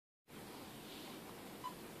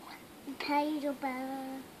Potato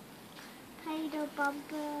bird. Potato bomb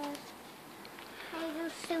bird. Potato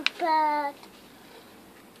soup bird.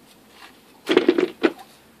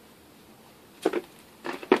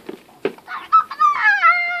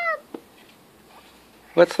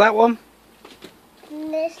 What's that one?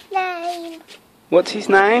 His name. What's his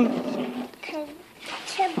name?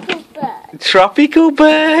 Tropical bird. Tropical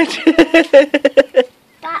bird.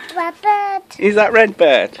 That red bird. Is that red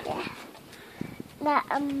bird? Yeah. That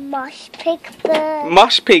a mosh pig bird.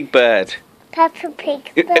 Mosh pig bird. Peppa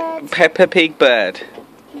pig bird. Peppa pig bird.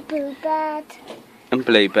 Blue bird. And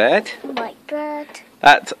blue bird. White bird.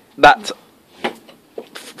 That's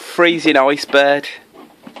freezing ice bird.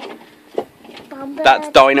 Bomb bird. That's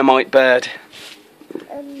dynamite bird.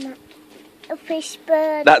 A fish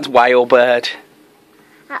bird. That's whale bird.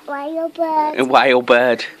 That whale bird. A whale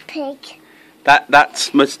bird. Pig.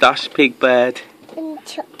 That's moustache pig bird. And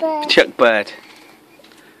chuck bird. Chuck bird.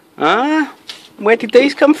 Ah, where did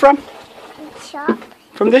these come from? And shop.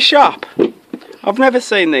 From the shop. I've never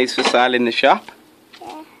seen these for sale in the shop.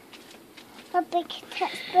 Yeah. A big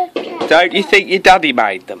textbook cat. Don't you think your daddy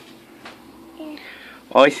made them? Yeah.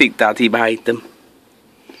 I think daddy made them.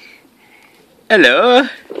 Hello.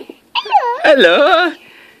 Hello.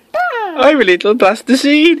 I'm a little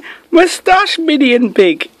plasticine. Moustache minion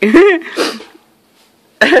pig.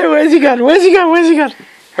 Where's he gone? Where's he gone? Where's he gone?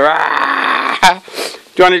 Rah!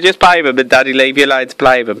 Do you want to just play with him and daddy leave you alone to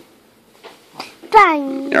play with him?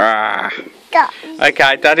 Bang. Rah! Dot.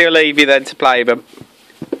 Okay, daddy will leave you then to play with him.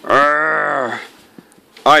 Rah!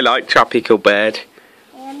 I like tropical bird.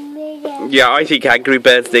 Yeah, I think angry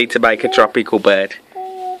birds need to make a tropical bird.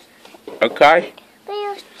 Okay?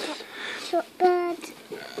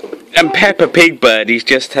 And Peppa Pig bird is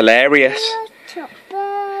just hilarious.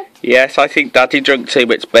 Yes, I think daddy drunk too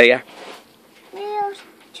much beer.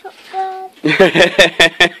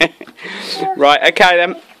 Right, okay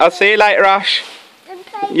then. I'll see you later, Ash.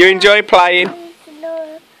 You enjoy playing.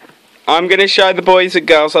 I'm going to show the boys and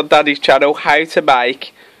girls on Daddy's channel how to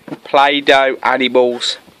make Play-Doh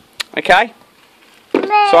animals. Okay?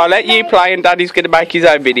 So I'll let you play and Daddy's going to make his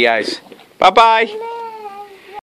own videos. Bye-bye.